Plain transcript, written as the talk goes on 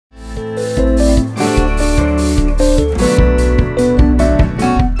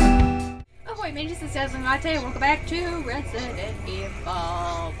Mate, welcome back to Resident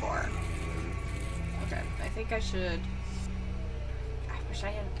Evil 4. Okay, I think I should... I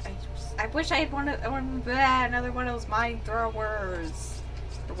wish I had another one of those mine throwers.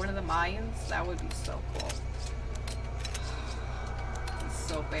 Or one of the mines. That would be so cool. It's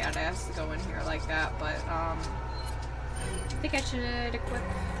so badass to go in here like that, but, I think I should equip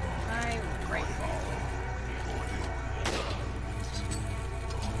my rifle.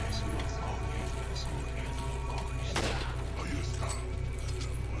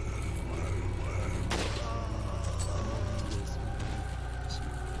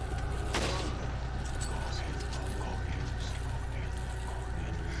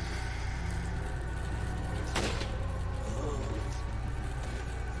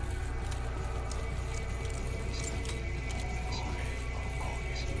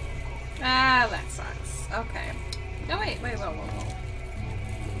 Ah, that sucks. Okay. No, wait, whoa.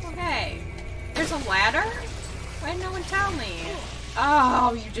 Okay. There's a ladder? Why didn't no one tell me?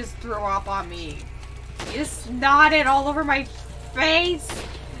 Oh, you just threw up on me. You just snotted all over my face.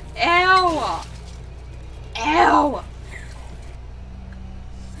 Ew. Ew.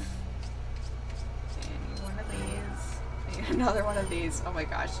 One of these. Another one of these. Oh my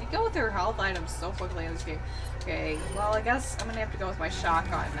gosh. You go with your health items so quickly in this game. Okay, well, I guess I'm gonna have to go with my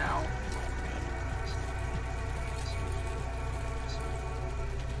shotgun now.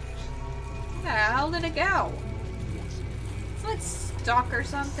 Where the hell did it go? It's like stuck or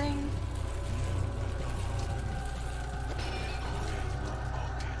something.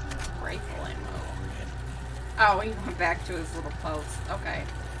 Rifle ammo. Oh, he went back to his little post. Okay.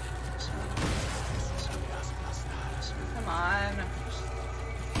 Come on.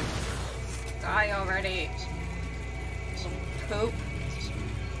 Die already. Poop.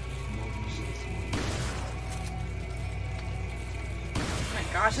 Oh my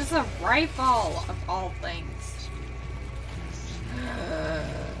gosh, this is a rifle of all things.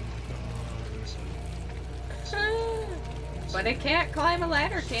 But it can't climb a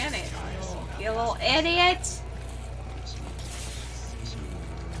ladder, can it? You little idiot!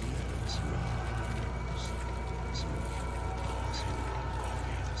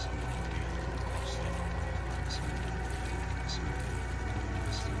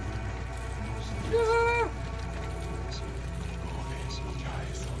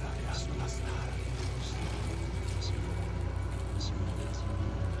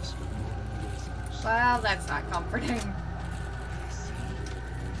 Well, that's not comforting.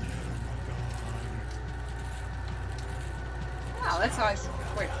 Wow, that's how I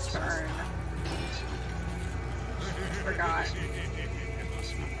quick turn. Forgot.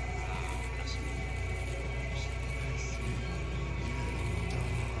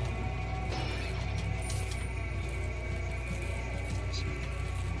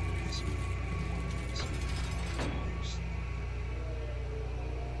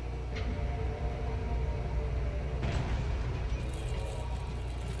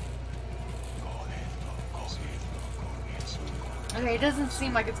 Okay, it doesn't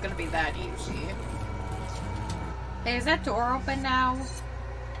seem like it's gonna be that easy. Hey, is that door open now? I want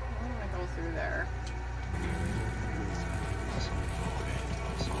to go through there.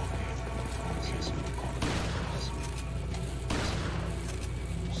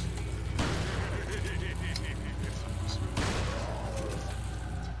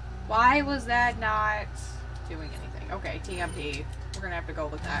 Why was that not doing anything? Okay, TMP. We're gonna have to go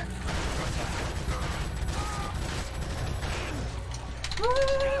with that.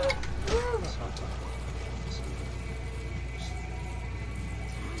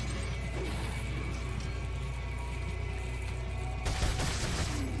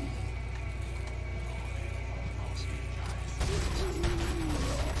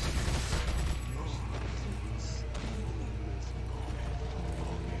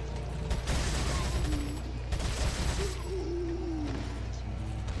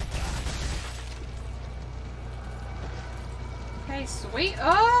 Okay, sweet.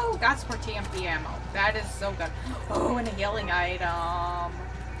 Oh, got some more TMP ammo. That is so good. Oh, and a healing item.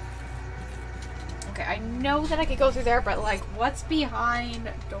 Okay, I know that I could go through there, but like, what's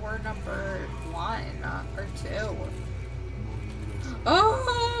behind door number 1 or 2?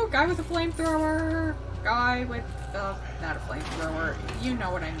 Oh, guy with a flamethrower. Guy with, not a flamethrower. You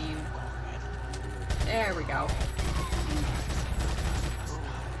know what I mean. There we go.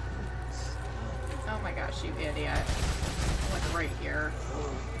 Oh my gosh, you idiot. Like right here.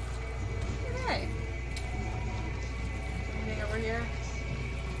 Okay. Anything over here?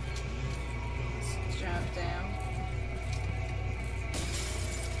 Let's jump down.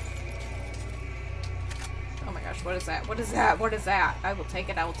 Oh my gosh, what is that? What is that? What is that? I will take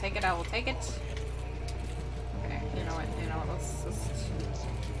it, I will take it, I will take it.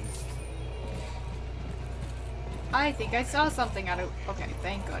 I think I saw something out of... Okay,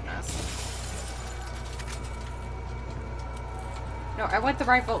 thank goodness. No, I want the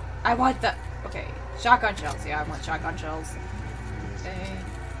rifle. I want the... Okay, shotgun shells. Yeah, I want shotgun shells. Okay.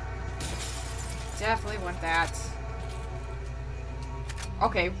 Definitely want that.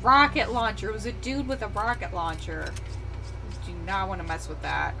 Okay, rocket launcher. It was a dude with a rocket launcher. Do not want to mess with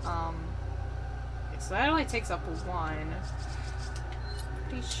that. So that only takes up one.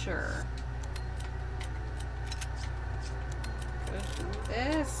 Pretty sure. Could do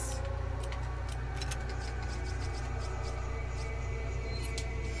this.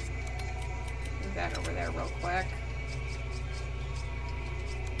 Move that over there real quick.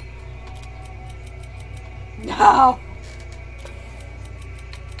 No!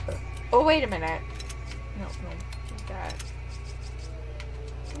 Oh, wait a minute. No, do that.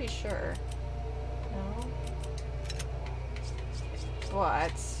 Pretty sure. No.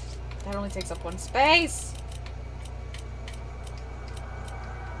 But that only takes up one space.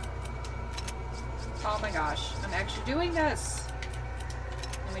 Oh my gosh, I'm actually doing this.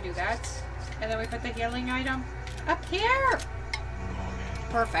 Let me do that. And then we put the healing item up here.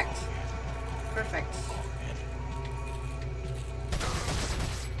 Perfect. Perfect.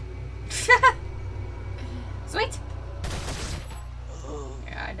 Sweet.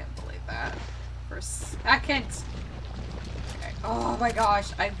 Yeah, I didn't believe that for a second. Okay. Oh my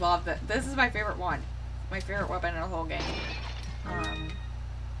gosh, I love that. This is my favorite one. My favorite weapon in the whole game. I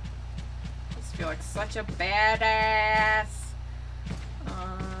just feel like such a badass.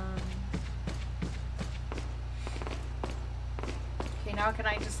 Okay, now can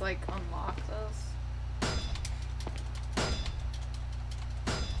I just like unlock this?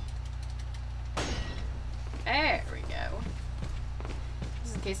 There we go.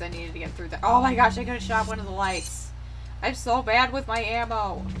 Just in case I needed to get through that. Oh my gosh, I could have shot one of the lights. I'm so bad with my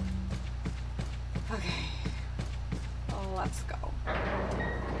ammo. Okay. Oh, let's go.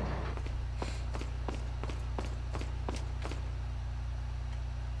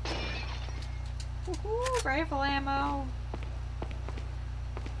 Woohoo, rifle ammo.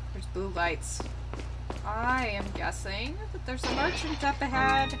 There's blue lights. I am guessing that there's a merchant up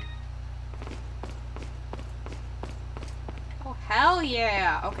ahead. Oh, hell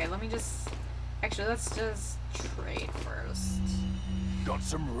yeah! Okay, let me just... Actually, let's just trade first. Got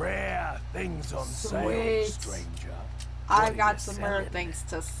some rare things on sale, stranger. I've got some rare things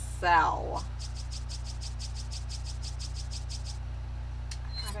to sell.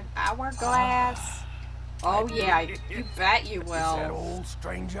 I got an hourglass. Oh yeah, you bet you will. Is that all,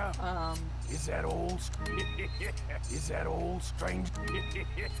 stranger? Is that all? Is that all, stranger?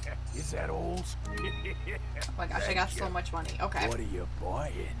 Is that all? Oh my gosh, I got so much money. Okay. What are you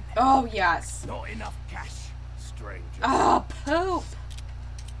buying? Oh yes. Not enough cash, stranger. Oh poop.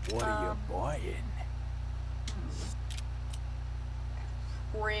 What are you buying?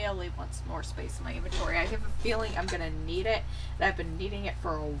 Really want some more space in my inventory. I have a feeling I'm gonna need it, and I've been needing it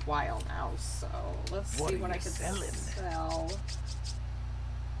for a while now. So let's see what I can sell.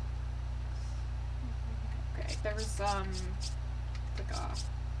 Okay, there was like a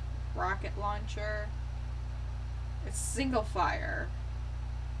rocket launcher. It's single fire.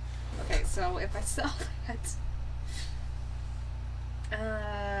 Okay, so if I sell that,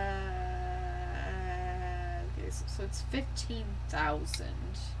 okay, so it's 15,000.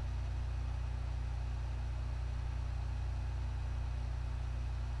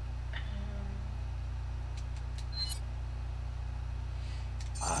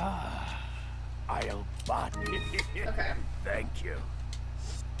 I'll buy it. Okay. Thank you.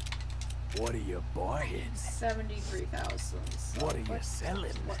 What are you buying? 73,000. So what are you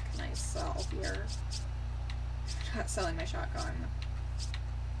selling? What can I sell here? I'm not selling my shotgun.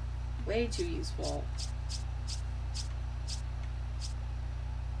 Way too useful.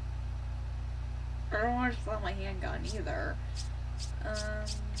 I don't want to sell my handgun either.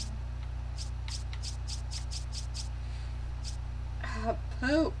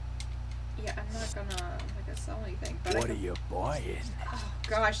 Poop. Yeah, I'm not gonna sell anything. But what are you buying? Oh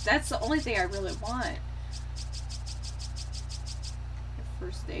gosh, that's the only thing I really want.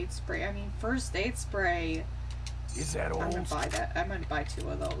 First aid spray. I mean, first aid spray. Is that all? I'm gonna buy that. I'm gonna buy 2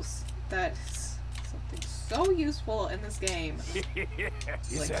 of those. That's something so useful in this game.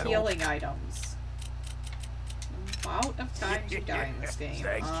 Like healing items. The amount of times you die in this game.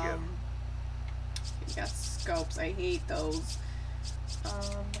 Thank you. You got scopes. I hate those.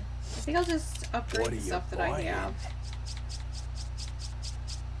 I think I'll just upgrade the stuff that I have.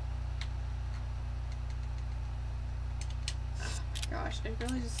 Oh my gosh, I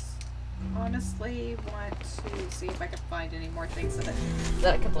really just honestly want to see if I can find any more things that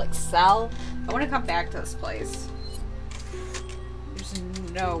I could like sell. I want to come back to this place.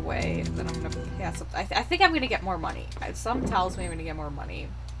 no way that I'm gonna pass up. I think I'm gonna get more money. Some tells me I'm gonna get more money.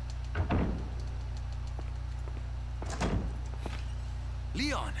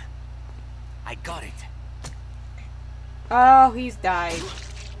 Leon, I got it. Oh, he's died.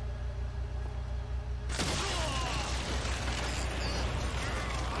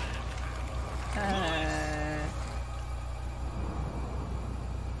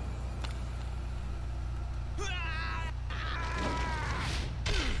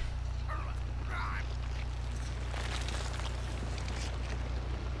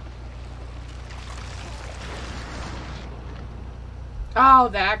 Oh,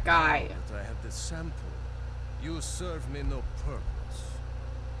 that guy. Now that I have the sample, you serve me no purpose.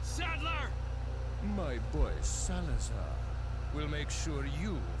 Saddler! My boy Salazar will make sure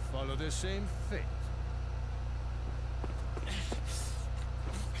you follow the same fate.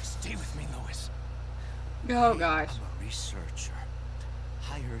 Stay with me, Louis. Oh, gosh. I'm a researcher,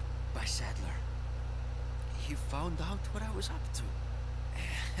 hired by Saddler. He found out what I was up to.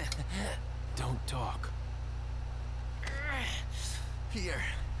 Don't talk. Here.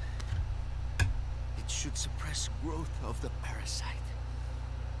 It should suppress growth of the parasite.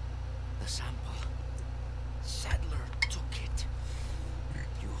 The sample. Saddler took it.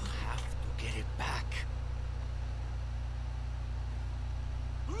 You have to get it back.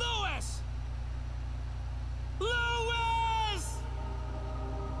 Louis! Louis!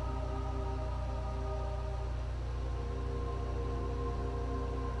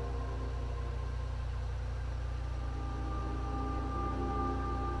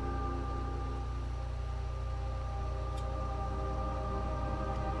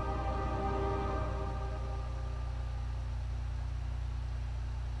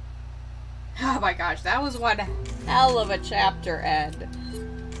 Oh my gosh, that was one hell of a chapter end.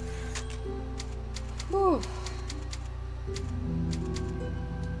 Whew.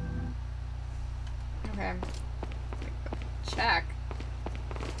 Okay. Check.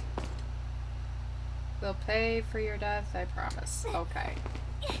 They'll pay for your death, I promise. Okay.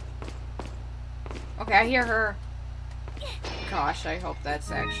 Okay, I hear her. Gosh, I hope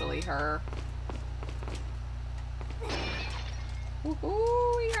that's actually her.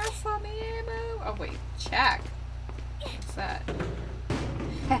 Woohoo, we got some ammo. Oh wait, check. What's that?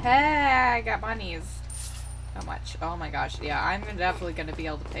 Haha, I got monies. How much? Oh my gosh, yeah, I'm definitely gonna be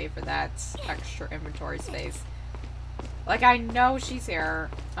able to pay for that extra inventory space. Like, I know she's here.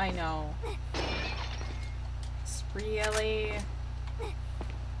 I know. It's really...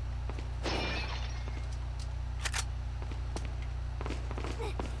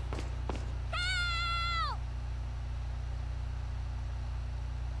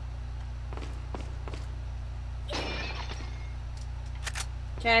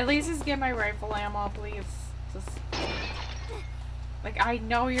 Can I at least just get my rifle ammo, please? Just... Like, I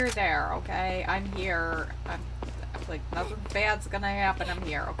know you're there, okay? I'm here. Like, nothing bad's gonna happen. I'm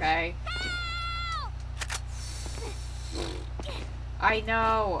here, okay? I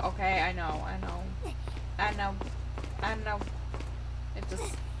know, okay? I know. It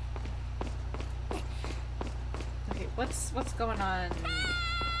just... Okay, what's going on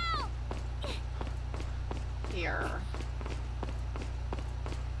here?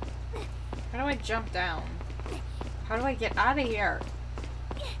 How do I jump down? How do I get out of here?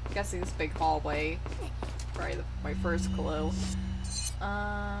 I'm guessing this big hallway. Probably my first clue.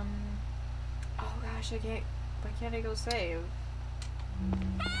 Oh gosh, I can't. Why can't I go save?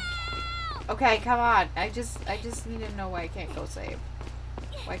 Okay, come on. I just need to know why I can't go save.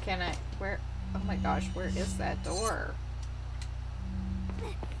 Why can't I? Where? Oh my gosh, where is that door?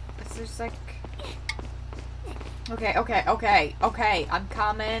 Is there like? Okay. I'm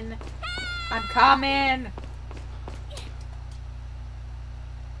coming.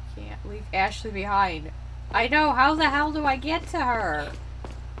 Can't leave Ashley behind. I know. How the hell do I get to her?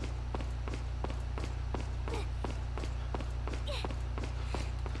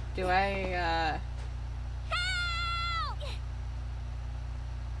 Do I,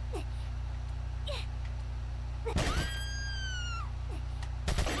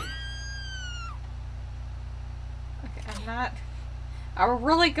 Okay, I'm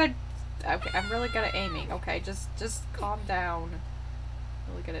really good. Okay, I'm really good at aiming. Okay, just calm down.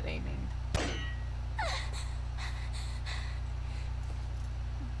 Really good at aiming.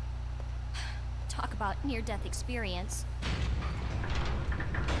 Talk about near-death experience.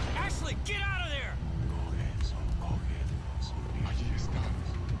 Ashley, get out of there!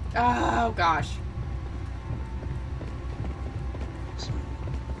 Oh gosh.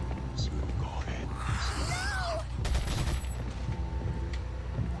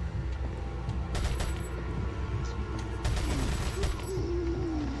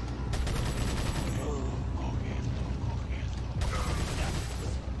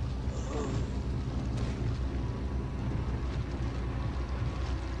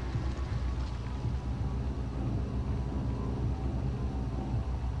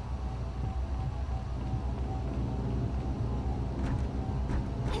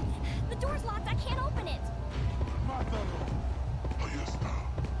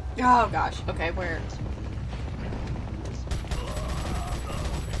 Oh gosh. Okay, where?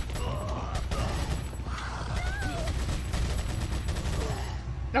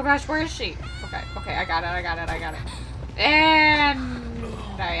 Oh gosh, where is she? Okay, okay, I got it. And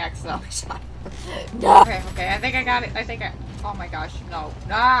I accidentally shot her. No. Okay, okay, I think I got it. Oh my gosh, no.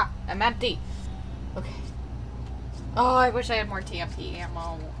 Nah, I'm empty. Okay. Oh, I wish I had more TMP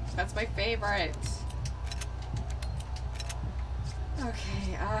ammo. That's my favorite.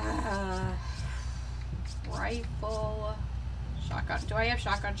 Okay, rifle, shotgun. Do I have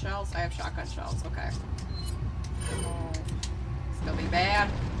shotgun shells? I have shotgun shells, okay. Oh, it's gonna be bad.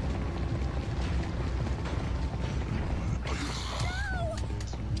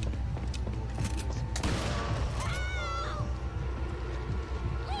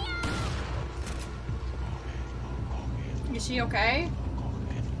 Is she okay?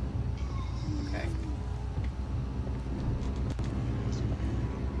 Okay.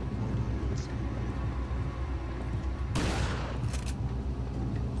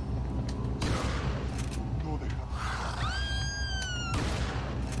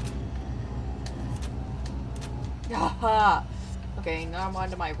 Okay, now I'm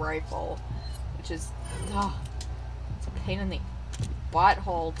onto my rifle, which is it's a pain in the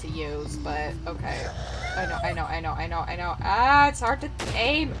butthole to use, but okay. I know. Ah, it's hard to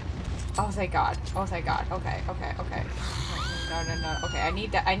aim. Oh, thank God. Okay. No. Okay, I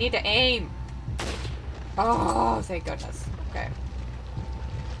need to aim. Oh, thank goodness. Okay.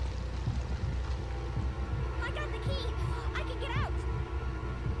 I got the key. I can get out.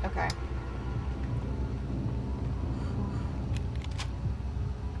 Okay.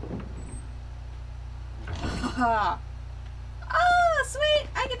 Oh, sweet!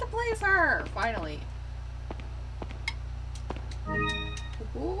 I get to play as her! Finally.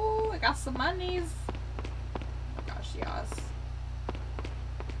 Ooh, I got some monies. Oh my gosh, yes.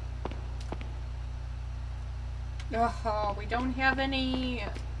 Oh, we don't have any.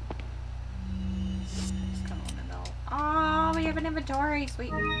 Just kind of want to know. Oh, we have an inventory.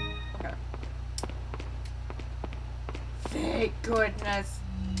 Sweet. Okay. Thank goodness.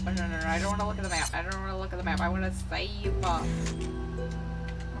 Oh, no. I don't want to look at the map. I want to save. Okay.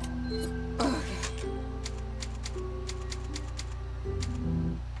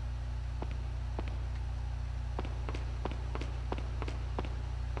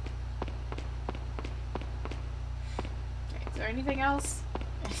 Is there anything else?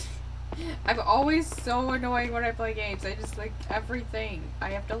 I'm always so annoying when I play games. I just like everything. I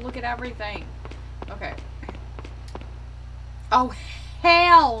have to look at everything. Okay. Oh,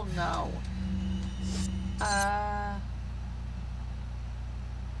 hell no.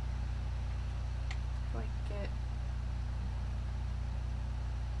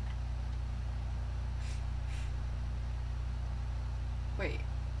 Wait,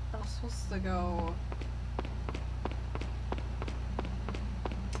 I'm supposed to go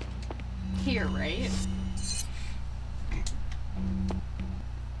here, right?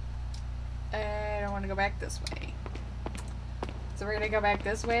 I don't want to go back this way. So we're gonna go back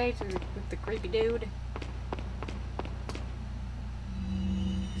this way with the creepy dude.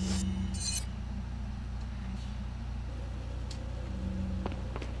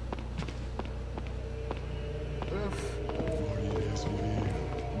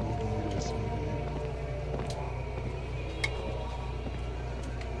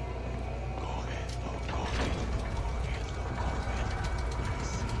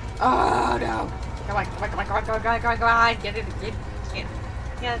 Oh no! Come on! Get it!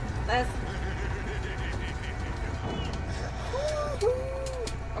 Get this!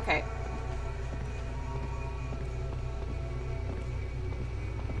 Okay.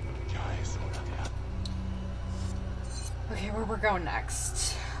 Okay, where we're going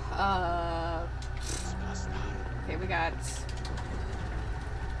next? Okay, we got.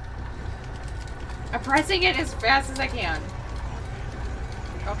 I'm pressing it as fast as I can.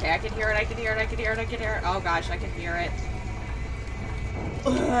 Okay, I can hear it. Oh gosh, I can hear it.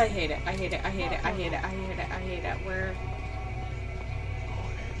 Ugh, I hate it. Where?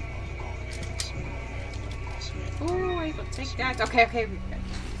 Ooh, I will take that. Okay.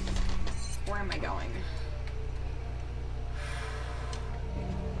 Where am I going?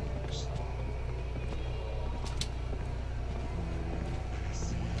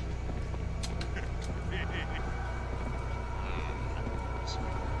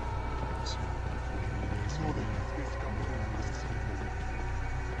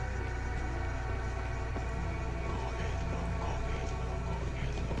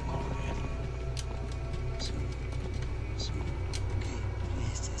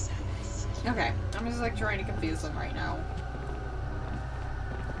 Okay, I'm just like trying to confuse them right now.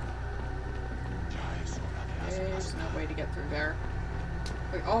 There's no way to get through there.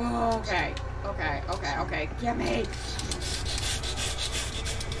 Wait, oh, okay. Okay, okay, okay. Get me!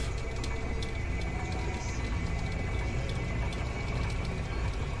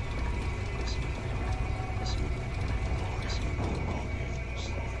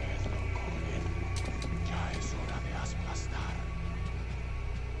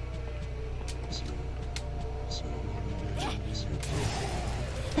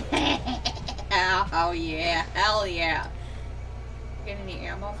 Oh yeah, hell yeah. Get any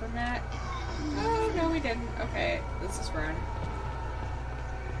ammo from that? Oh no, we didn't. Okay, let's just run.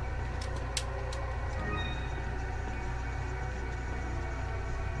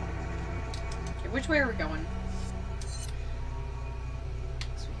 Okay, which way are we going?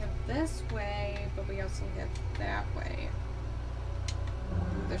 So we have this way, but we also have that way.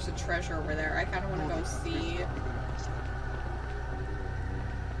 There's a treasure over there. I kind of want to go see.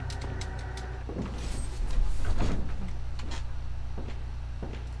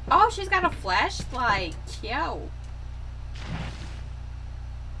 Oh, she's got a flashlight. Yo.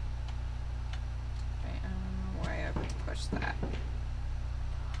 Okay, I don't know why I would push that.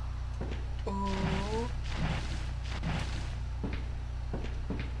 Oh.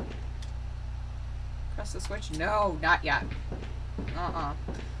 Press the switch? No, not yet.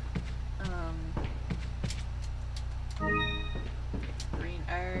 Green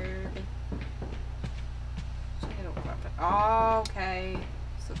herb. Oh, okay.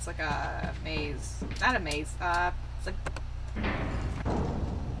 So it's like a maze. Not a maze. It's like...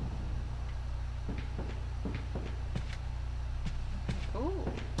 Ooh.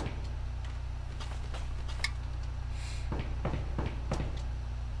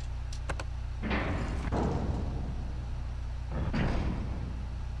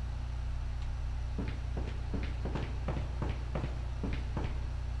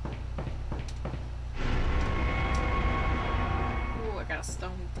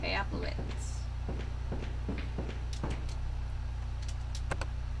 Stone tablets.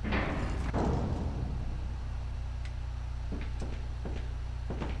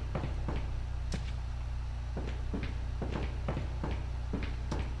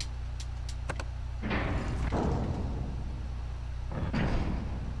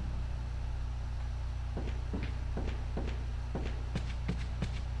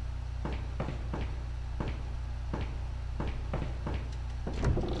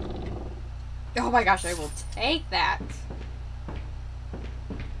 Oh my gosh, I will take that.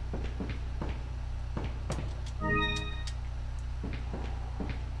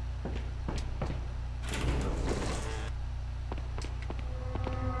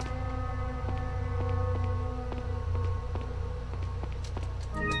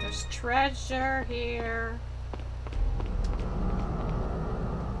 There's treasure here.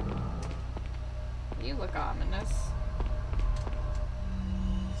 You look ominous.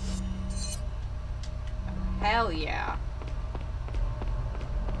 Hell yeah.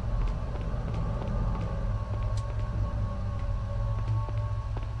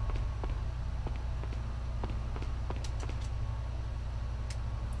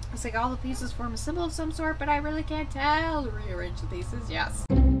 It's like all the pieces form a symbol of some sort, but I really can't tell. Rearrange the pieces, yes.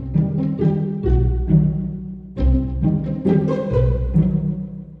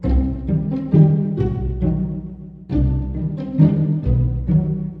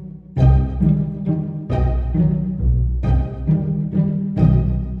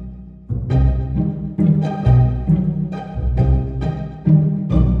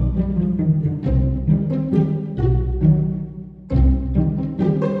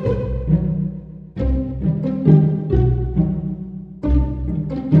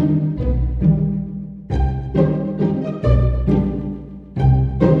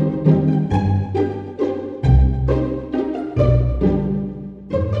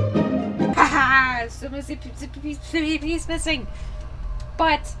 Piece missing,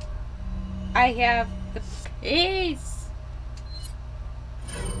 but I have the piece.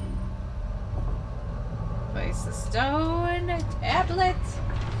 Place the stone tablet.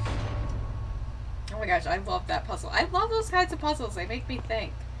 Oh my gosh, I love that puzzle. I love those kinds of puzzles. They make me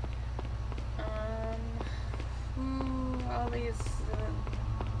think. All these,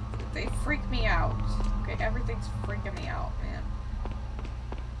 they freak me out. Okay, everything's freaking me out, man.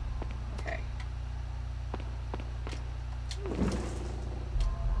 Okay.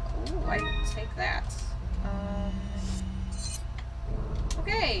 Ooh, I take that.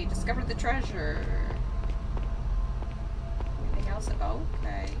 Okay, discovered the treasure. Anything else?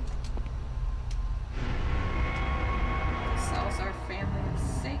 Okay. Sells our family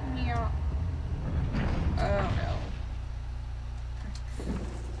insignia. Oh no.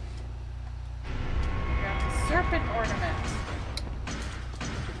 We got the serpent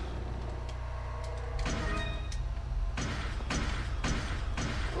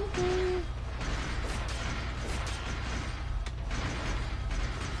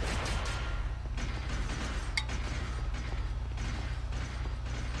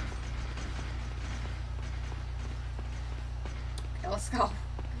let's go.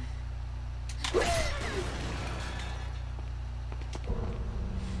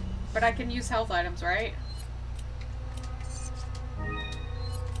 But I can use health items, right?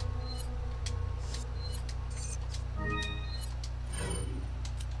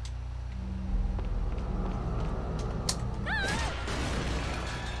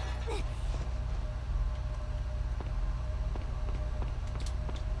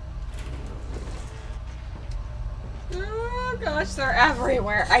 Oh gosh, they're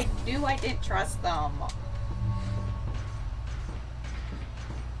everywhere. I knew I didn't trust them.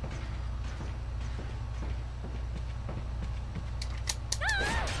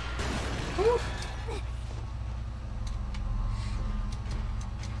 Whew.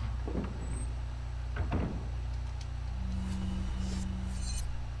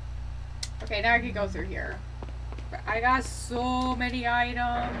 Okay, now I can go through here. I got so many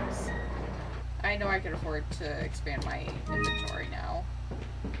items. I know I can afford to expand my inventory now.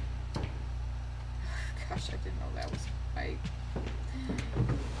 Gosh, I didn't know that was my...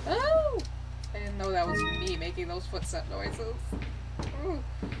 Oh! I didn't know that was me making those footstep noises. Ooh.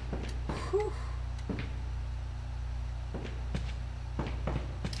 Whew.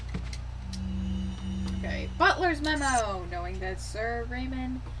 Okay, Butler's memo! Knowing that Sir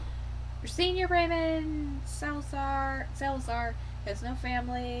Raymond, or Senior Raymond Salazar has no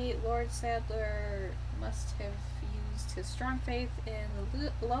family, Lord Sadler must have used his strong faith in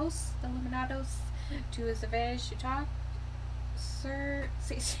the Los Illuminados to his advantage to talk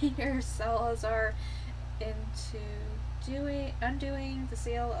Senior Salazar into undoing the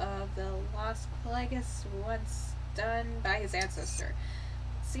seal of the Las Plagas once done by his ancestor.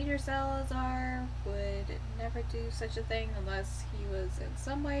 Senior Salazar would never do such a thing unless he was in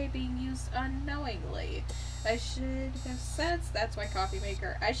some way being used unknowingly. I should have sensed, that's my coffee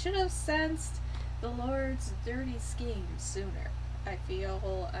maker, I should have sensed the Lord's dirty schemes sooner. I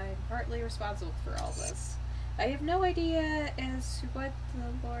feel I'm partly responsible for all this. I have no idea as to what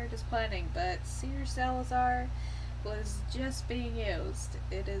the Lord is planning, but Senior Salazar was just being used.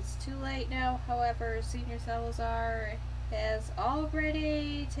 It is too late now, however. Senior Salazar has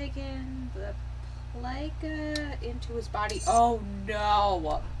already taken the Plaga into his body. Oh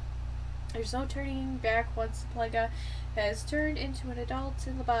no! There's no turning back once the Plaga has turned into an adult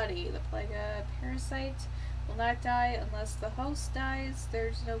in the body. The Plaga parasite will not die unless the host dies.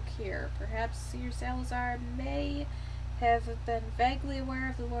 There's no cure. Perhaps Senior Salazar may have been vaguely aware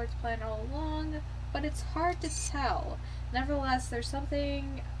of the Lord's plan all along, but it's hard to tell. Nevertheless, there's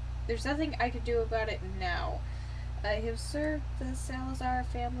nothing I can do about it now. I have served the Salazar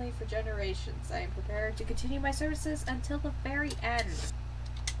family for generations. I am prepared to continue my services until the very end.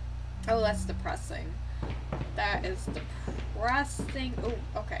 Oh, that's depressing. That is depressing.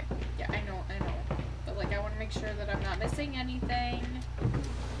 Oh, okay. Yeah, I know. But, like, I want to make sure that I'm not missing anything.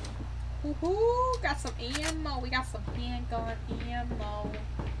 Woohoo! Got some ammo. We got some handgun ammo.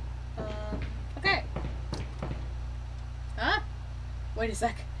 Okay. Huh? Wait a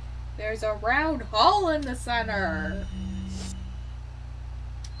sec. There's a round hole in the center.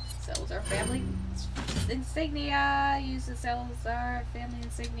 Salazar family insignia. Use the Salazar family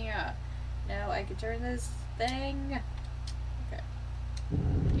insignia. Now I can turn this thing. Okay.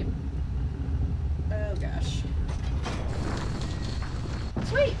 Yep. Oh gosh.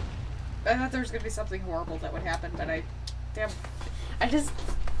 Sweet. I thought there was gonna be something horrible that would happen, but I just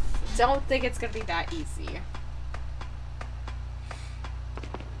don't think it's gonna be that easy.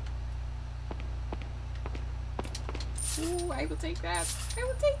 Ooh, I will take that. I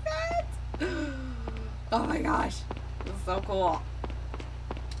will take that. Oh my gosh. This is so cool.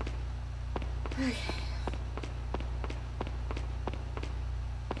 Okay.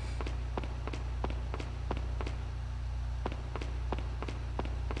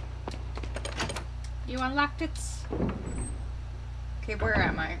 You unlocked it? Okay, where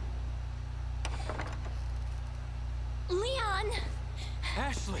am I? Leon!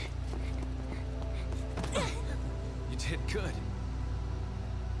 Ashley! You did good.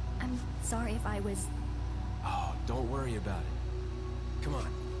 I'm sorry if I was... Oh, don't worry about it. Come on,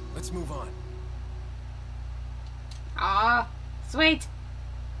 let's move on. Ah, sweet.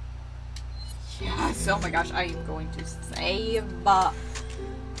 Yes, oh my gosh, I am going to save.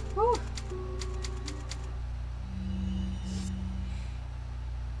 Whew.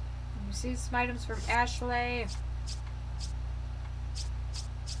 Receive some items from Ashley.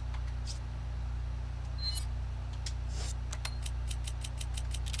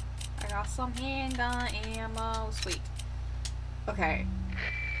 I got some handgun ammo. Sweet. Okay.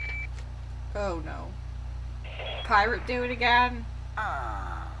 Oh no. Pirate do it again?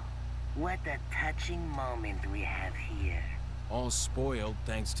 Ah, what a touching moment we have here. All spoiled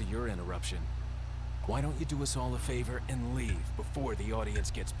thanks to your interruption. Why don't you do us all a favor and leave before the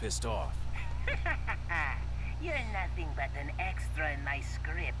audience gets pissed off? You're nothing but an extra in my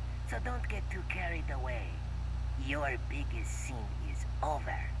script, so don't get too carried away. Your biggest scene is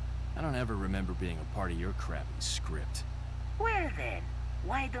over. I don't ever remember being a part of your crappy script. Well then,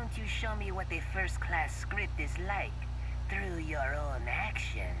 why don't you show me what a first-class script is like through your own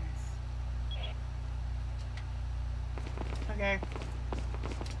actions? Okay.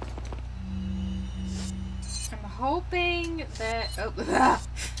 I'm hoping that... Oh,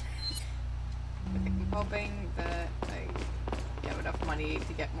 I'm hoping that I have enough money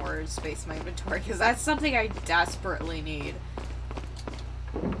to get more space in my inventory, because that's something I desperately need.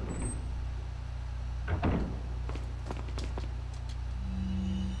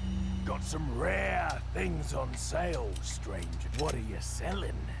 Got some rare things on sale, stranger. What are you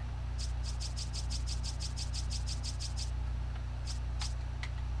selling?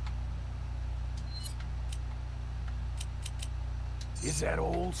 Is that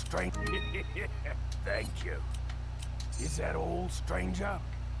all, stranger? Thank you. Is that all, stranger?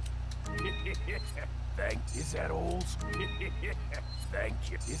 Is that all? Thank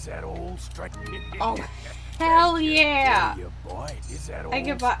you. Is that all, stranger? Oh, hell yeah! You boy. Is that all? I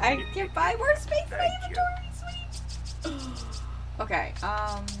can buy more space in my Thank you. inventory, sweet! Okay,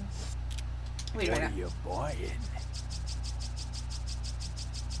 wait a What minute. are you buying?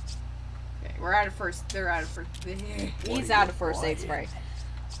 Okay, we're out of first. They're out of first. He's are out you of first aid buying? spray.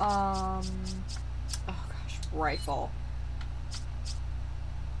 Oh gosh, rifle.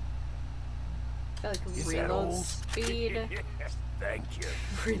 I feel like Is that reload all? speed. Thank you.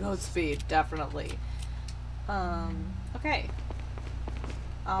 Reload speed, definitely. Okay.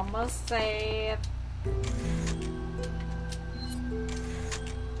 Almost save.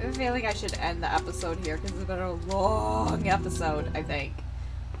 I have a feeling I should end the episode here because it's been a long episode, I think.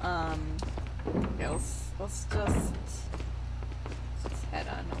 Okay, let's just head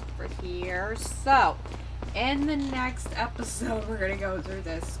on over here. So, in the next episode, we're gonna go through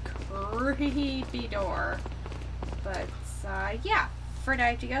this creepy door. But, yeah, for now I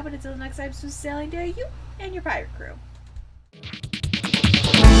have to go, but until the next episode, sailing to you and your pirate crew.